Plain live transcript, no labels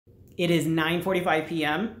It is 9:45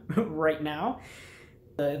 p.m. right now.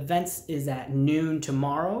 The event is at noon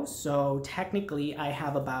tomorrow, so technically I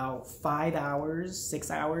have about 5 hours, 6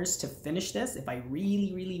 hours to finish this if I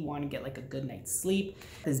really want to get like a good night's sleep.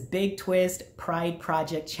 This Big Twist Pride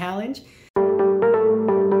Project Challenge.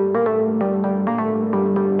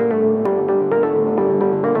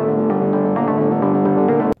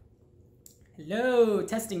 Hello,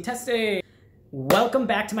 testing. Welcome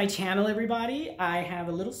back to my channel, everybody. I have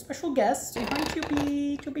a little special guest. Say hi,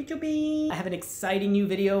 Choopy. I have an exciting new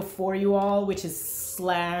video for you all, which is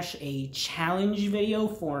a challenge video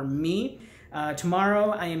for me.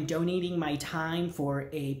 Tomorrow, I am donating my time for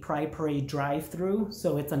a Pride Parade drive-through.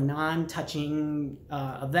 So it's a non-touching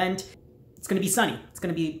event. It's gonna be sunny. It's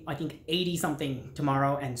gonna be, I think, 80 something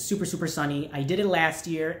tomorrow and super sunny. I did it last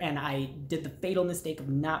year and I did the fatal mistake of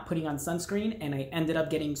not putting on sunscreen and I ended up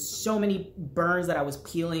getting so many burns that I was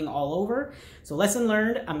peeling all over. So lesson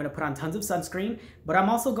learned, I'm gonna put on tons of sunscreen, but I'm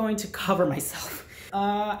also going to cover myself.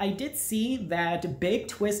 I did see that Big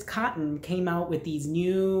Twist Cotton came out with these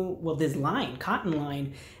new, this cotton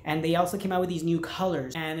line, and they also came out with these new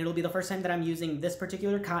colors. And it'll be the first time that I'm using this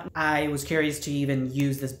particular cotton. I was curious to even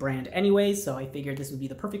use this brand anyways, so I figured this would be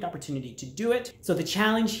the perfect opportunity to do it. So the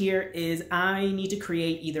challenge here is I need to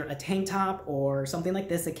create either a tank top or something like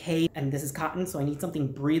this, a cape, and this is cotton, so I need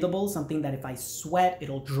something breathable, something that if I sweat,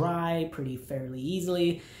 it'll dry fairly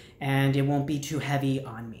easily, and it won't be too heavy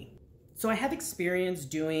on me. So I have experience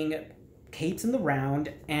doing capes in the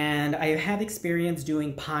round, and I have experience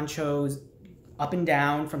doing ponchos up and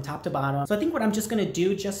down from top to bottom. So I think what I'm just gonna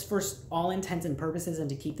do, just for all intents and purposes and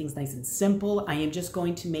to keep things nice and simple, I am just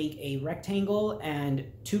going to make a rectangle and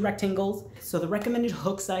 2 rectangles. So the recommended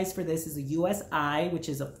hook size for this is a USI, which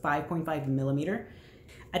is a 5.5 millimeter.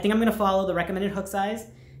 I think I'm gonna follow the recommended hook size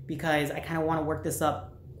because I kind of wanna work this up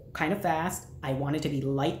kind of fast. I want it to be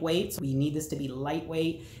lightweight, so we need this to be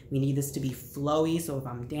lightweight. We need this to be flowy, so if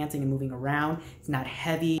I'm dancing and moving around, it's not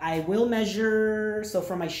heavy. I will measure, so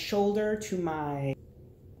from my shoulder to my,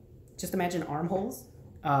 just imagine armholes.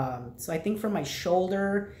 So I think from my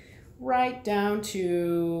shoulder right down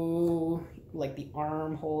to like the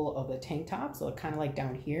armhole of the tank top, so kind of like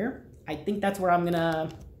down here. I think that's where I'm gonna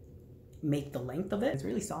make the length of it. It's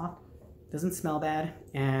really soft. Doesn't smell bad,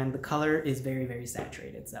 and the color is very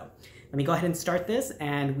saturated. So let me go ahead and start this,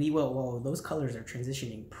 and we will, whoa, those colors are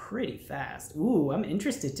transitioning pretty fast. Ooh, I'm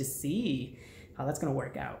interested to see how that's gonna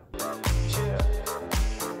work out.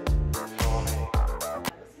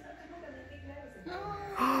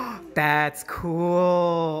 That's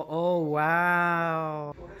cool, oh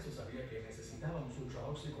wow.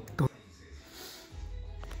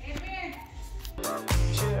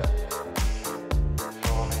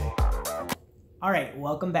 All right,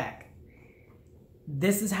 welcome back.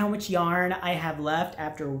 This is how much yarn I have left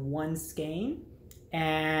after 1 skein,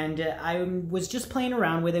 and I was just playing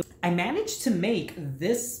around with it. I managed to make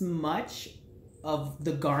this much of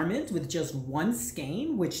the garment with just 1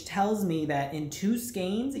 skein, which tells me that in 2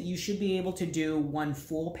 skeins, you should be able to do 1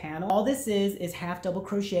 full panel. All this is half double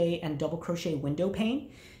crochet and double crochet window pane.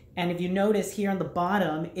 And if you notice here on the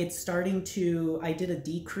bottom, it's starting to, I did a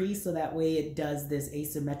decrease so that way it does this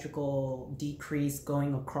asymmetrical decrease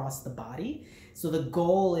going across the body. So the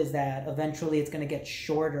goal is that eventually it's gonna get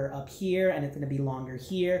shorter up here and it's gonna be longer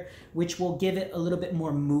here, which will give it a little bit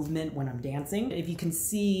more movement when I'm dancing. If you can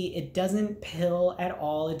see, it doesn't pill at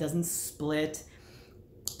all, it doesn't split.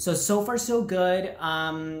 So far so good.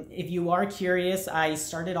 If you are curious, I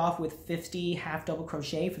started off with 50 half double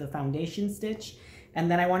crochet for the foundation stitch. And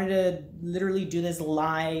then I wanted to literally do this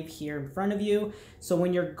live here in front of you. So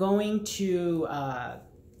when you're going to,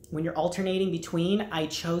 when you're alternating between, I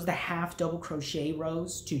chose the half double crochet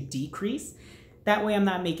rows to decrease. That way I'm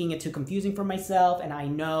not making it too confusing for myself, and I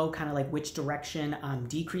know kind of like which direction I'm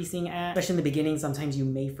decreasing at. Especially in the beginning, sometimes you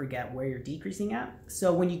may forget where you're decreasing at.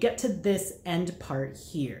 So when you get to this end part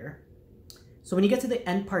here,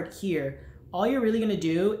 all you're really gonna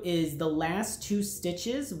do is the last 2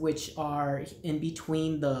 stitches, which are in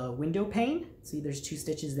between the window pane. See, there's 2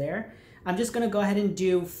 stitches there. I'm just gonna go ahead and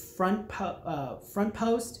do front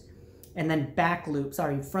post and then back loop,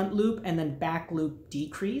 front loop and then back loop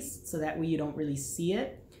decrease. So that way you don't really see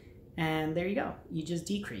it. And there you go, you just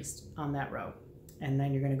decreased on that row. And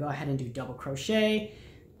then you're gonna go ahead and do double crochet,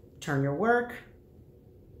 turn your work,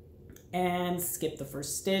 and skip the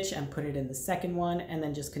first stitch and put it in the second one, and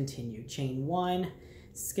then just continue. Chain 1,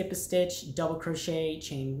 skip a stitch, double crochet,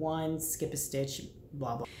 chain 1, skip a stitch,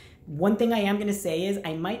 blah, blah. One thing I am gonna say is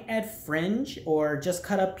I might add fringe or just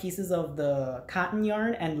cut up pieces of the cotton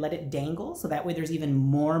yarn and let it dangle, so that way there's even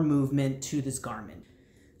more movement to this garment.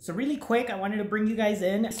 So really quick, I wanted to bring you guys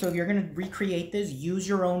in. So if you're gonna recreate this, use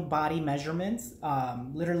your own body measurements.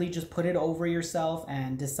 Literally just put it over yourself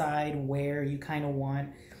and decide where you kind of want.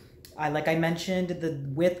 Like I mentioned, the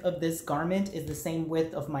width of this garment is the same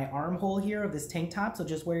width of my armhole here of this tank top. So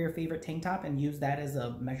just wear your favorite tank top and use that as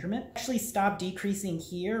a measurement. Actually stop decreasing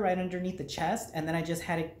here right underneath the chest. And then I just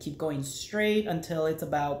had to keep going straight until it's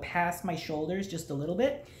about past my shoulders just a little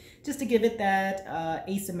bit, just to give it that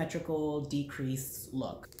asymmetrical decrease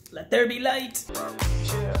look. Let there be light.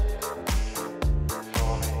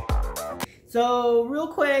 So real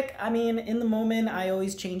quick, I mean, in the moment, I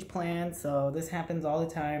always change plans. So this happens all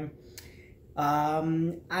the time.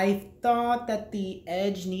 I thought that the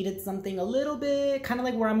edge needed something a little bit, kind of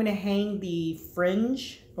like where I'm gonna hang the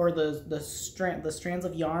fringe or the strands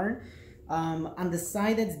of yarn. On the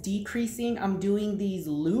side that's decreasing, I'm doing these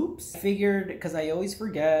loops. I figured, because I always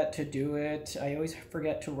forget to do it, I always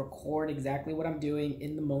forget to record exactly what I'm doing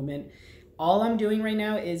in the moment. All I'm doing right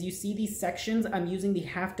now is, you see these sections, I'm using the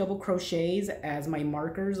half double crochets as my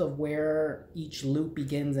markers of where each loop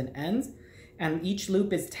begins and ends. And each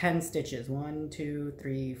loop is 10 stitches. 1, 2,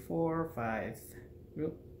 3, 4, 5,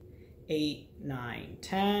 8, 9,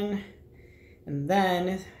 10. And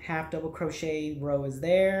then half double crochet row is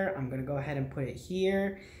there. I'm gonna go ahead and put it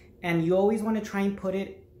here. And you always wanna try and put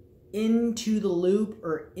it into the loop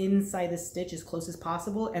or inside the stitch as close as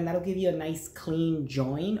possible, and that'll give you a nice clean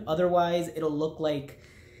join. Otherwise, it'll look like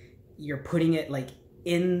you're putting it like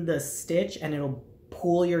in the stitch and it'll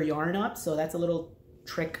pull your yarn up. So that's a little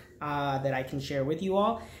trick that I can share with you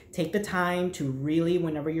all. Take the time to really,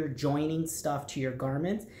 whenever you're joining stuff to your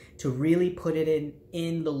garments, to really put it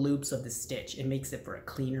in the loops of the stitch. It makes it for a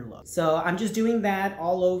cleaner look. So I'm just doing that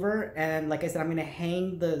all over, and like I said, I'm gonna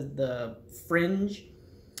hang the fringe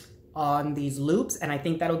on these loops, and I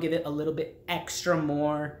think that'll give it a little bit extra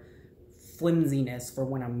more flimsiness for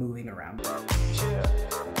when I'm moving around.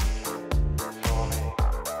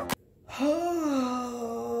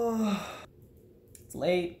 It's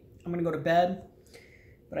late. I'm gonna go to bed,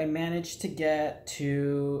 but I managed to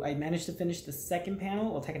finish the second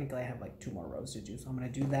panel. Well, technically I have like 2 more rows to do, so I'm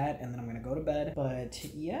gonna do that and then I'm gonna go to bed. But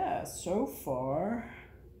yeah, so far,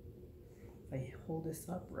 if I hold this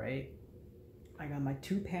up right, I got my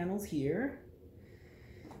 2 panels here.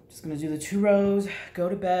 Just gonna do the 2 rows, go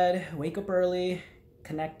to bed, wake up early,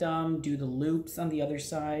 connect them, do the loops on the other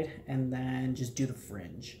side, and then just do the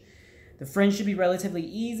fringe. The fringe should be relatively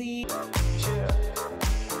easy.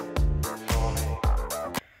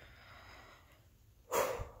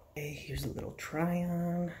 Okay, here's a little try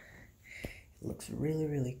on. It looks really,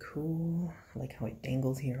 really cool. I like how it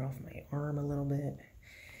dangles here off my arm a little bit.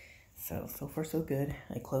 So far so good.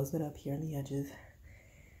 I closed it up here on the edges.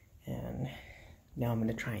 And now I'm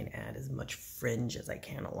gonna try and add as much fringe as I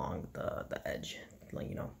can along the edge, like,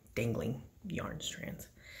 you know, dangling yarn strands.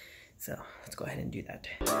 So let's go ahead and do that.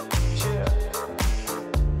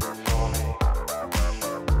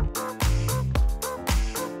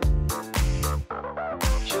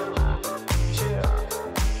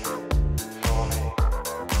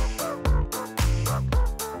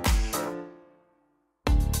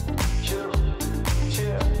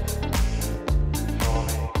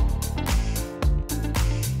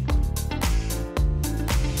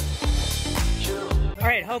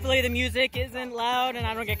 Alright, hopefully the music isn't loud and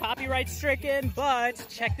I don't get copyright stricken, but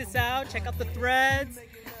check this out, check out the threads.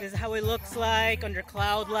 This is how it looks like under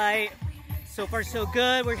cloud light. So far so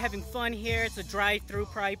good, we're having fun here. It's a drive-through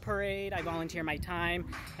pride parade. I volunteer my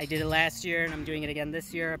time. I did it last year and I'm doing it again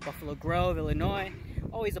this year at Buffalo Grove, Illinois.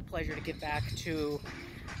 Always a pleasure to give back to,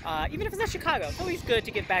 even if it's not Chicago, it's always good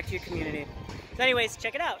to give back to your community. So anyways,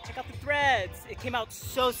 check it out. Check out the threads. It came out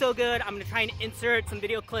so good. I'm gonna try and insert some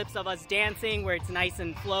video clips of us dancing where it's nice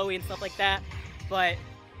and flowy and stuff like that. But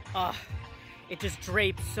it just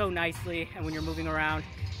drapes so nicely, and when you're moving around,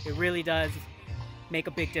 it really does make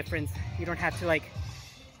a big difference. You don't have to like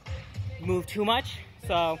move too much.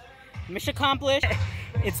 So mission accomplished.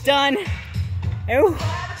 It's done. Oh,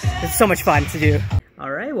 it's so much fun to do.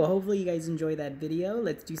 Alright, well hopefully you guys enjoyed that video.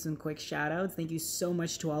 Let's do some quick shout outs. Thank you so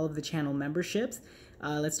much to all of the channel memberships.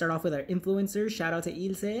 Let's start off with our influencers. Shout out to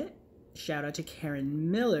Ilse, shout out to Karen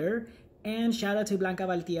Miller, and shout out to Blanca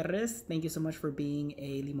Valtierrez. Thank you so much for being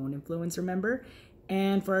a Limon influencer member.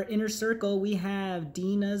 And for our inner circle, we have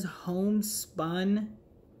Dina's Homespun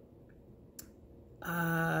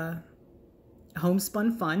Fun.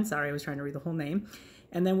 Sorry, I was trying to read the whole name.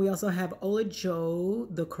 And then we also have Ola Joe,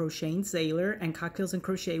 the Crocheting Sailor, and Cocktails and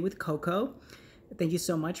Crochet with Coco. Thank you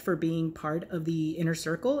so much for being part of the inner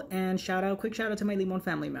circle. And quick shout out to my Limon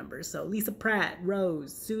family members. So Lisa Pratt,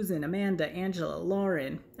 Rose, Susan, Amanda, Angela,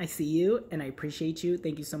 Lauren. I see you and I appreciate you.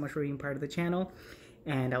 Thank you so much for being part of the channel.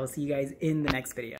 And I will see you guys in the next video.